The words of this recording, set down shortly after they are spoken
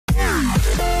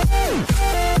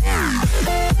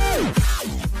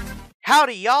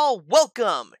Howdy, y'all!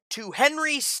 Welcome to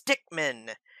Henry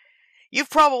Stickmin. You've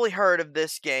probably heard of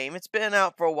this game. It's been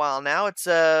out for a while now. It's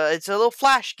a little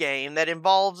flash game that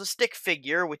involves a stick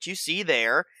figure, which you see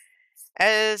there,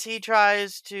 as he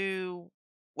tries to,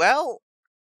 well,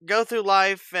 go through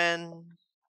life and...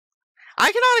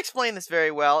 I cannot explain this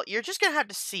very well. You're just gonna have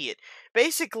to see it.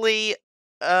 Basically,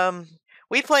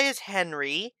 we play as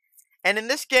Henry, and in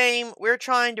this game, we're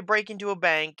trying to break into a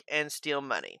bank and steal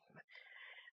money.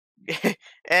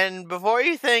 And before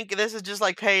you think this is just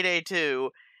like Payday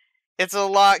 2, it's a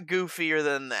lot goofier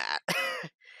than that.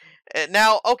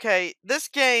 Now, okay, this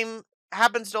game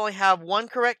happens to only have one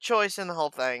correct choice in the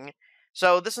whole thing,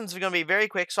 so this one's going to be very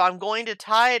quick, so I'm going to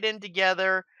tie it in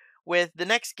together with the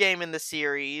next game in the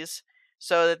series,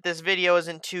 so that this video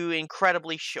isn't too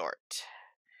incredibly short.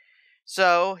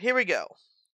 So, here we go.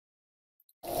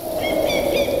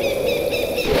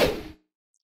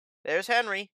 There's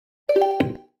Henry.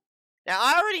 Now,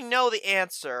 I already know the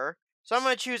answer, so I'm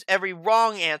going to choose every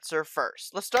wrong answer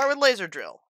first. Let's start with laser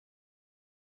drill.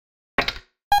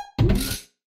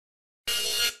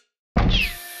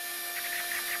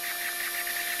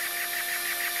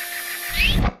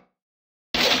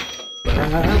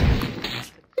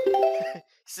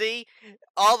 See,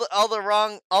 all the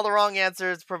wrong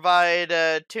answers provide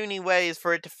toony ways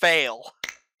for it to fail.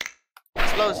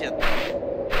 Explosion.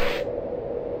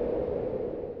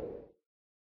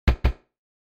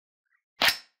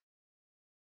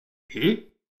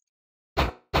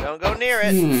 Don't go near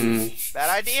it. Bad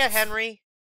idea, Henry.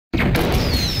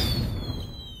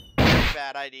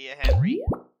 Bad idea, Henry.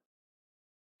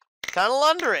 Tunnel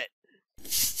under it.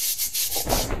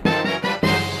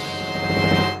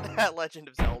 That Legend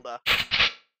of Zelda.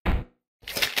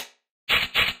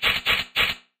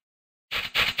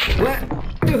 What?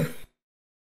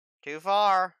 Too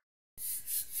far.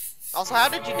 Also, how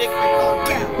did you dig through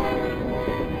concrete?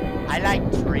 I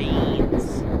like trains.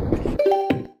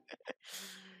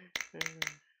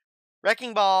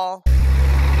 Wrecking ball.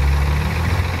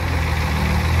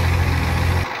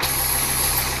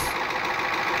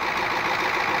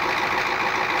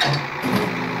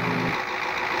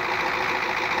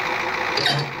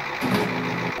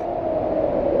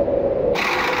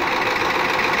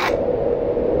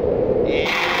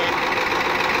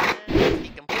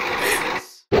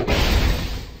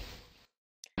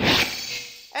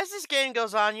 As this game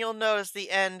goes on, you'll notice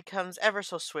the end comes ever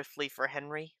so swiftly for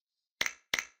Henry.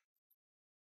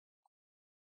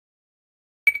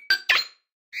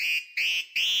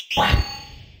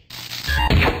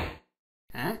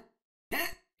 Huh?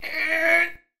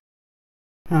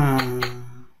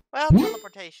 Well,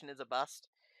 teleportation is a bust.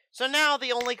 So now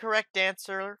the only correct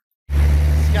answer: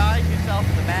 disguise yourself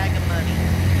with a bag of money.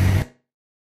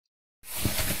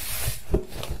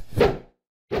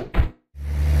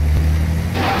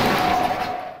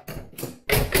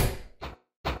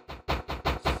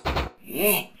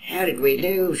 Yeah, how did we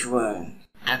lose one?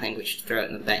 I think we should throw it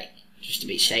in the bank, just to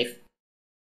be safe.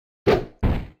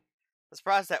 I'm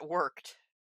surprised that worked.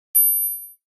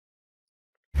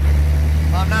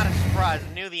 Well, I'm not as surprised.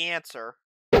 I knew the answer.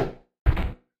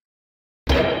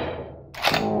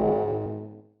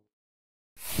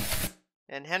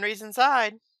 And Henry's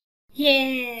inside.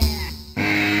 Yeah!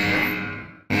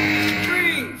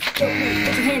 Freeze! Don't move!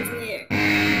 Put your hands in the air!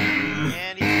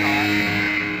 And he's caught.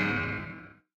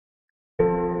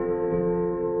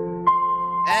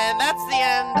 And that's the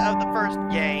end of the first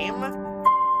game.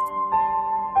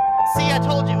 See, I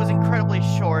told you it was incredibly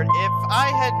short. If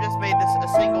I had just made this a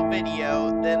single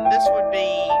video, then this would be,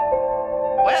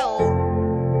 well,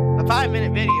 a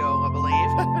 5-minute video, I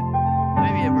believe.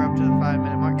 Maybe we're up to the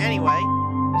 5-minute mark. Anyway,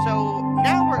 so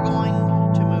now we're going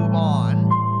to move on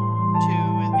to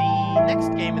the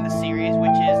next game in the series,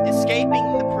 which is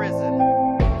Escaping the Prison.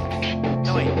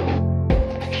 No, wait.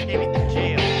 Escaping the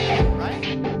jail, right?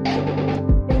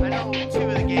 I know 2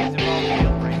 of the games involve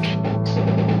jailbreaking.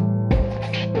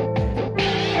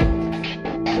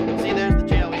 See, there's the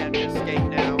jail we have to escape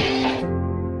now.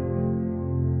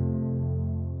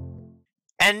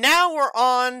 And now we're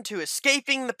on to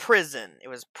Escaping the Prison. It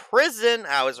was prison.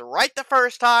 I was right the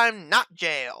first time, not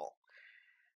jail.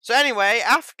 So anyway,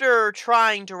 after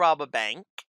trying to rob a bank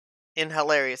in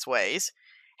hilarious ways,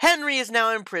 Henry is now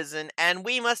in prison, and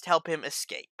we must help him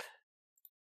escape.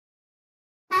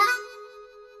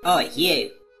 Oh,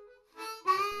 you.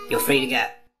 You're free to go.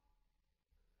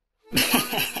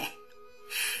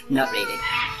 Not really,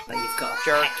 but you've got a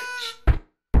Jerk.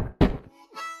 package.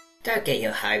 Don't get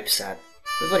your hopes up.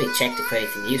 We've already checked it for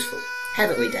anything useful.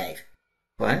 Haven't we, Dave?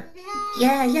 What?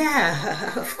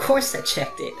 Yeah, of course I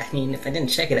checked it. I mean, if I didn't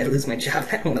check it, I'd lose my job.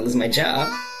 I don't want to lose my job.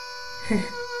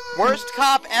 Worst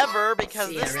cop ever, because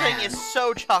See you this thing around. is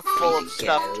so chock full of Here we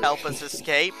stuff go. to help us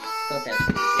escape. Thought that was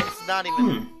pretty good. It's not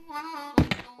even...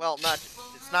 Well,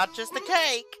 it's not just the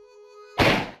cake.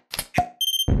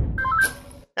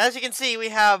 As you can see, we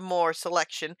have more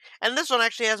selection. And this one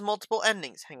actually has multiple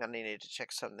endings. Hang on, I need to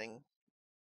check something.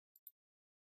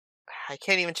 I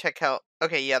can't even check how...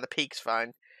 Okay, yeah, the peak's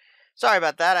fine. Sorry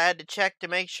about that. I had to check to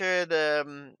make sure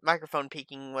the microphone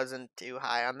peaking wasn't too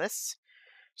high on this.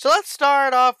 So let's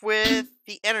start off with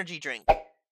the energy drink.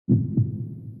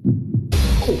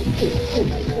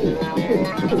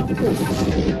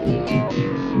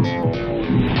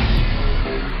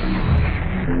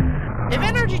 If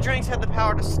energy drinks had the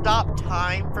power to stop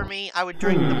time for me, I would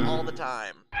drink them all the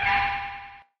time.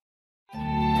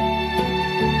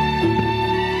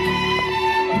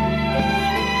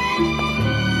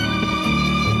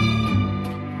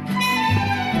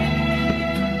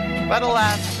 But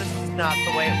alas, this is not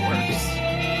the way it works.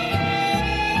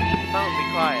 Phone, be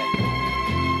quiet.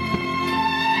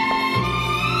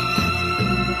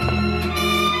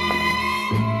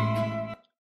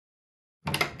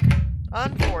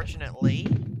 Unfortunately,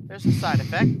 there's a side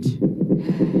effect.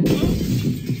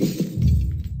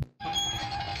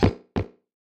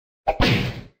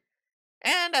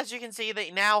 And as you can see, they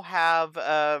now have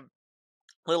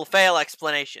little fail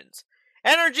explanations.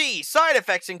 Energy! Side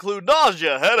effects include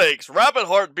nausea, headaches, rapid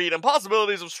heartbeat, and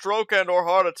possibilities of stroke and or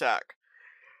heart attack.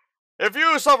 If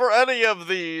you suffer any of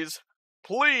these,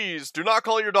 please do not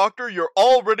call your doctor, you're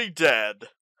already dead.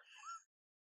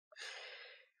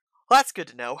 Well, that's good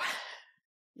to know.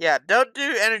 Yeah, don't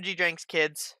do energy drinks,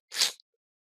 kids.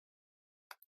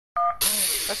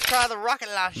 Let's try the rocket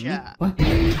launcher. What?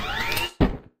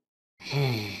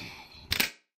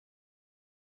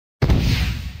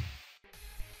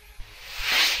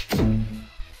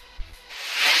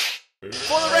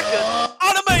 For the record,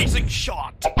 an amazing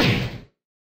shot!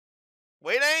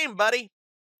 Way to aim, buddy.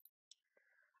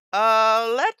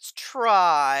 Let's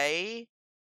try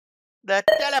the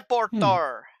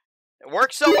teleporter. It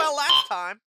worked so well last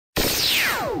time.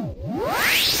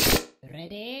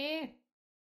 Ready?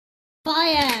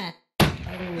 Fire!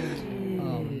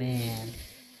 Oh man.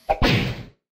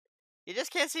 You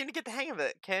just can't seem to get the hang of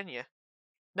it, can you?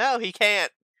 No, he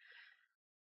can't.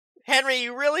 Henry,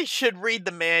 you really should read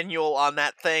the manual on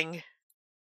that thing.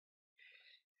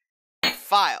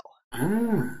 File.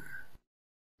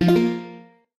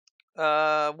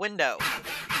 Window.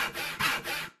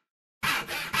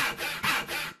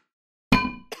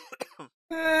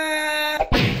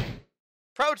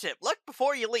 Pro tip, look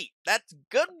before you leap. That's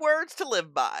good words to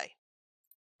live by.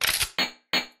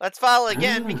 Let's file it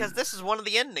again, because this is one of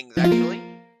the endings, actually.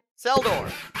 Cell door.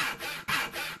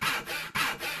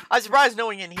 I'm surprised no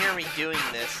one can hear me doing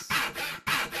this.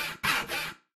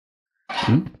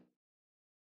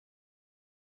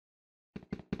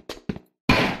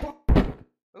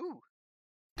 Ooh.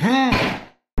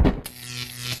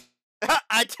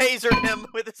 I tasered him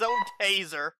with his own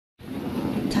taser.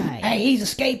 Hey, he's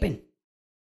escaping.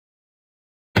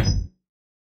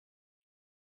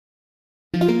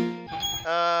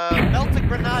 Melted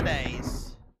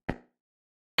grenades.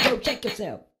 Go check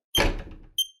yourself.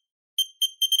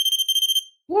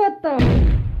 What the?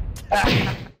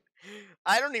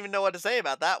 I don't even know what to say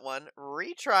about that one.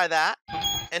 Retry that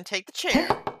and take the chair.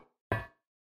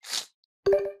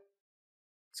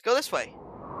 Let's go this way.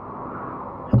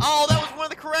 Oh, that was one of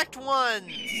the correct ones.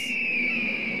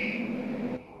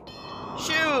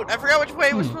 Shoot, I forgot which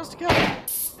way we're supposed to go.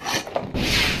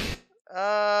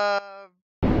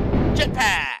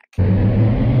 Jetpack.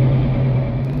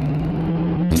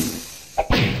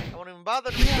 I won't even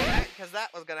bother to do that because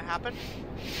that was gonna happen.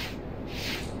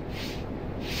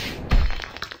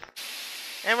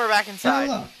 And we're back inside.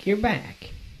 Oh, look, you're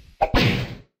back.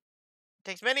 It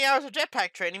takes many hours of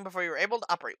jetpack training before you're able to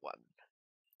operate one.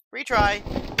 Retry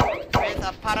with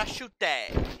a parachute.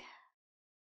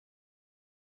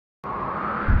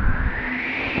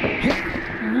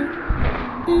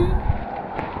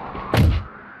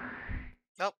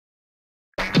 Nope.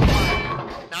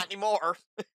 Not anymore.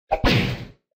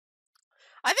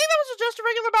 I think that was just a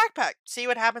regular backpack. See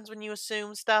what happens when you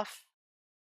assume stuff?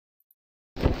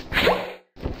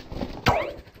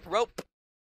 Rope.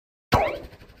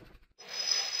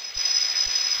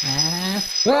 And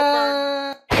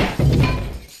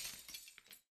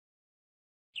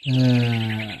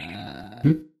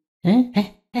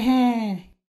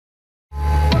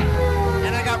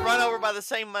I got run over by the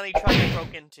same money truck I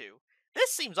broke into.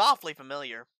 This seems awfully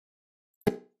familiar.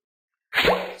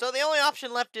 So the only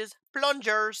option left is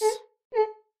plungers.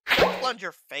 Don't plunge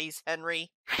your face,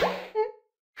 Henry.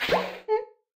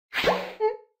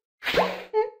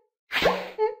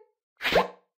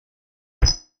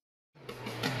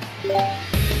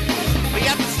 We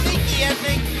got the sneaky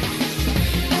ending.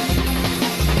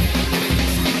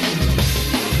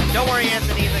 Don't worry,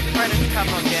 Anthony, the credits come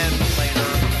again later.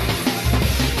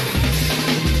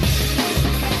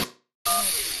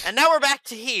 And now we're back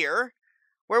to here,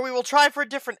 where we will try for a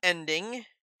different ending.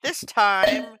 This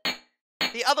time,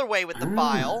 the other way with the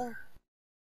file.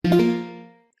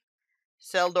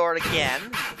 Cell door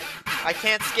again. I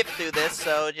can't skip through this,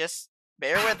 so just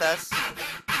bear with us.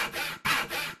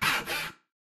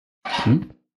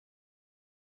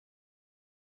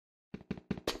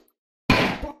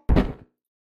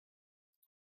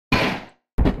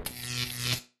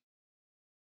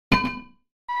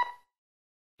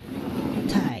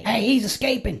 Hey, he's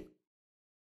escaping.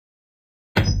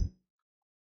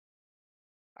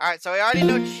 Alright, so we already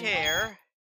know chair.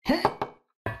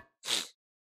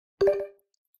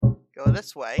 Go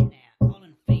this way. Now, all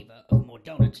in favor of more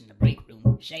donuts in the break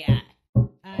room, say aye.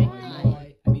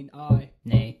 Aye. I.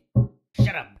 Nay.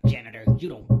 Shut up, janitor. You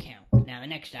don't count. Now, the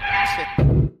next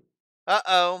item.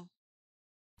 Uh-oh.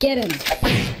 Get him.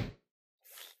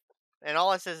 And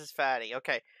all it says is fatty.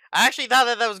 Okay. I actually thought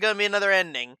that was going to be another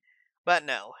ending. But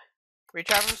no.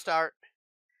 Retry from start.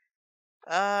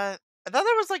 I thought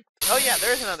there was like... Oh yeah,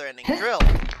 there is another ending. Drill.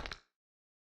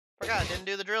 Forgot, didn't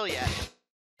do the drill yet.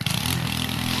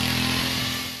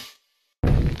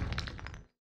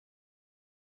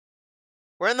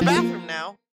 We're in the bathroom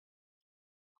now.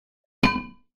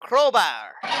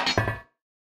 Crowbar.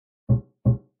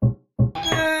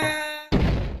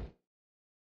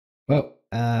 Well,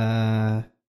 And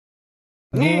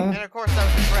of course that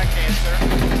was the correct answer.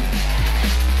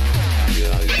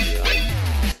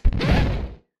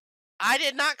 I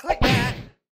did not click that.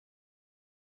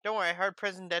 Don't worry, I heard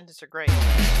prison dentists are great.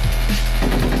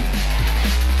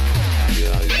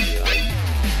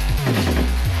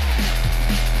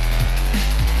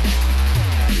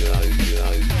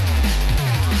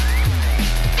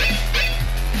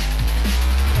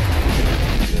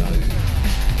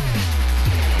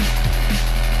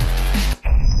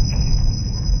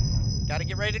 Gotta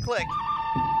get ready to click.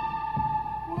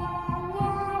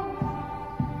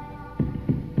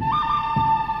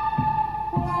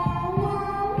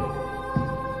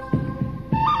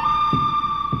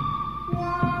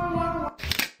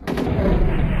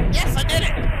 Yes, I did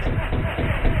it!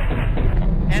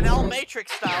 And L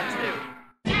Matrix style too.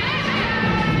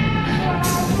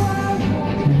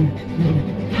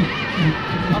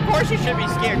 Of course you should be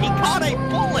scared. He caught a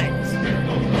bullet!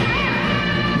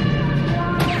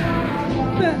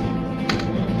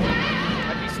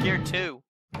 I'd be scared too.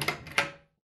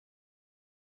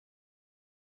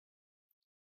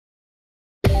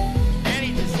 And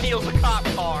he just steals a cop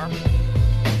car.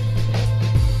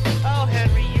 Oh,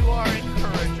 Henry, you are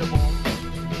incorrigible.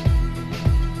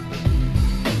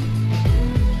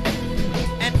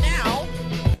 And now,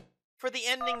 for the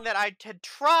ending that I had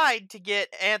tried to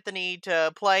get Anthony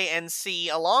to play and see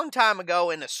a long time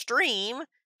ago in a stream.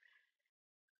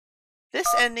 This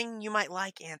ending you might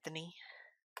like, Anthony.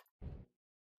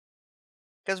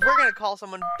 Because we're going to call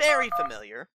someone very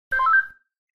familiar.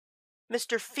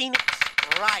 Mr. Phoenix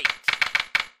Wright.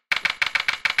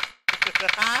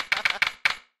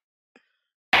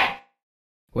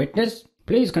 Witness,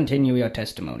 please continue your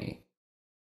testimony.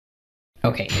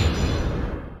 Okay.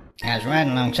 I was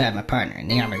riding alongside my partner in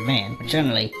the armored van, but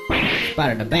suddenly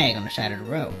spotted a bag on the side of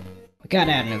the road. We got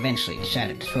out and eventually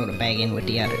decided to throw the bag in with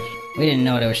the others. We didn't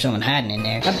know there was someone hiding in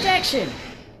there. Objection!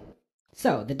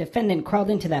 So, the defendant crawled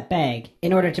into that bag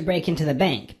in order to break into the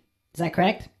bank. Is that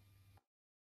correct?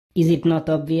 Is it not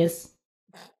obvious?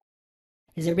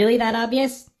 Is it really that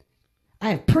obvious?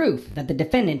 I have proof that the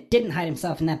defendant didn't hide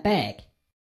himself in that bag.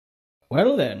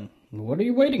 Well then, what are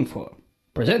you waiting for?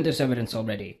 Present this evidence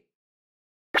already.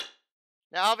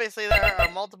 Now, obviously, there are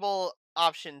multiple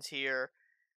options here,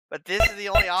 but this is the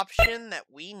only option that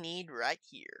we need right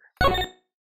here.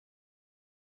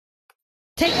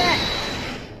 Take that!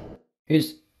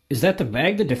 Is that the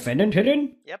bag the defendant hid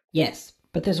in? Yep. Yes,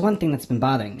 but there's one thing that's been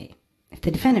bothering me. If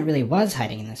the defendant really was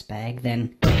hiding in this bag,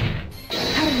 then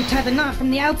how did he tie the knot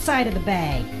from the outside of the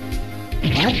bag?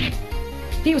 What?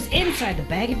 If he was inside the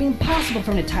bag, it'd be impossible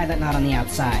for him to tie that knot on the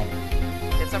outside.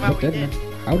 And somehow we did.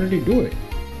 How did he do it?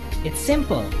 It's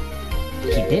simple.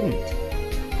 He didn't.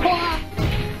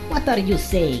 What are you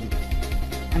saying?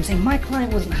 I'm saying my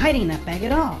client wasn't hiding in that bag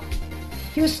at all.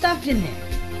 He was stuffed in there.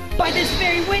 By this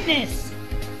very witness!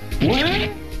 What?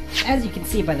 As you can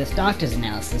see by this doctor's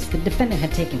analysis, the defendant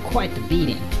had taken quite the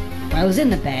beating. While he was in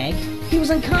the bag, he was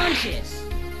unconscious.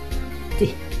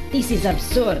 This is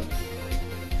absurd.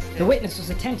 The witness was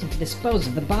attempting to dispose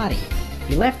of the body.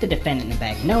 He left the defendant in the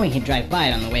bag, knowing he'd drive by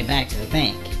it on the way back to the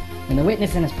bank. When the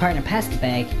witness and his partner passed the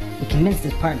bag, he convinced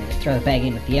his partner to throw the bag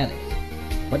in with the others.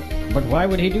 But why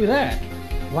would he do that?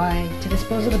 Why, to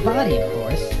dispose of the body, of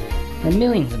course. There were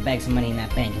millions of bags of money in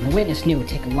that bank, and the witness knew it would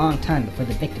take a long time before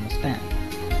the victim was found.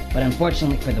 But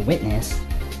unfortunately for the witness,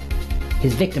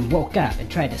 his victim woke up and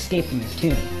tried to escape from his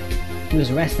tomb. He was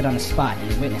arrested on the spot,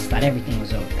 and the witness thought everything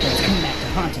was over. But it's coming back to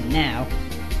haunt him now.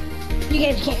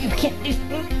 You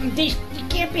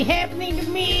can't be happening to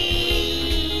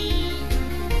me!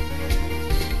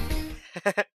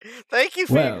 Thank you,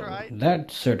 Well, Right? that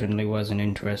certainly was an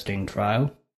interesting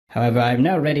trial. However, I am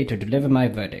now ready to deliver my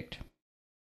verdict.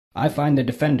 I find the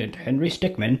defendant, Henry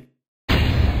Stickmin,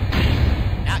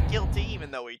 Not guilty, even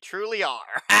though we truly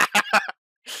are.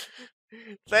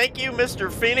 Thank you,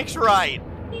 Mr. Phoenix Wright.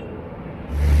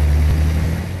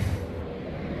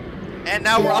 And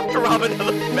now we're off to rob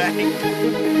another bank.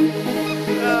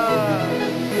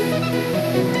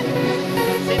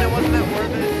 See, now wasn't that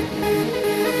worth it?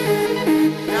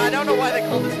 Now, I don't know why they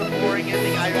call this the boring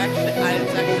ending. It's actually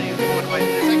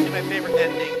my favorite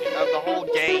ending of the whole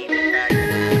game, in fact.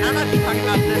 And I'm not just talking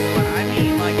about this one, I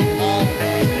mean, like, all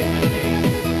Henry Stickmin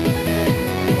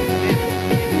games.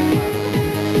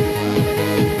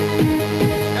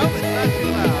 Nope, it's not too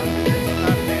loud. It's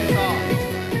not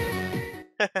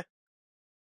too soft.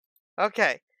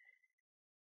 Okay.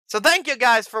 So thank you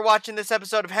guys for watching this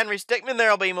episode of Henry Stickmin.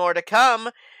 There'll be more to come.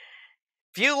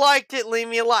 If you liked it, leave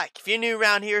me a like. If you're new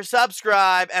around here,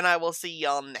 subscribe, and I will see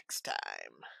y'all next time.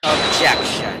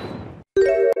 Objection.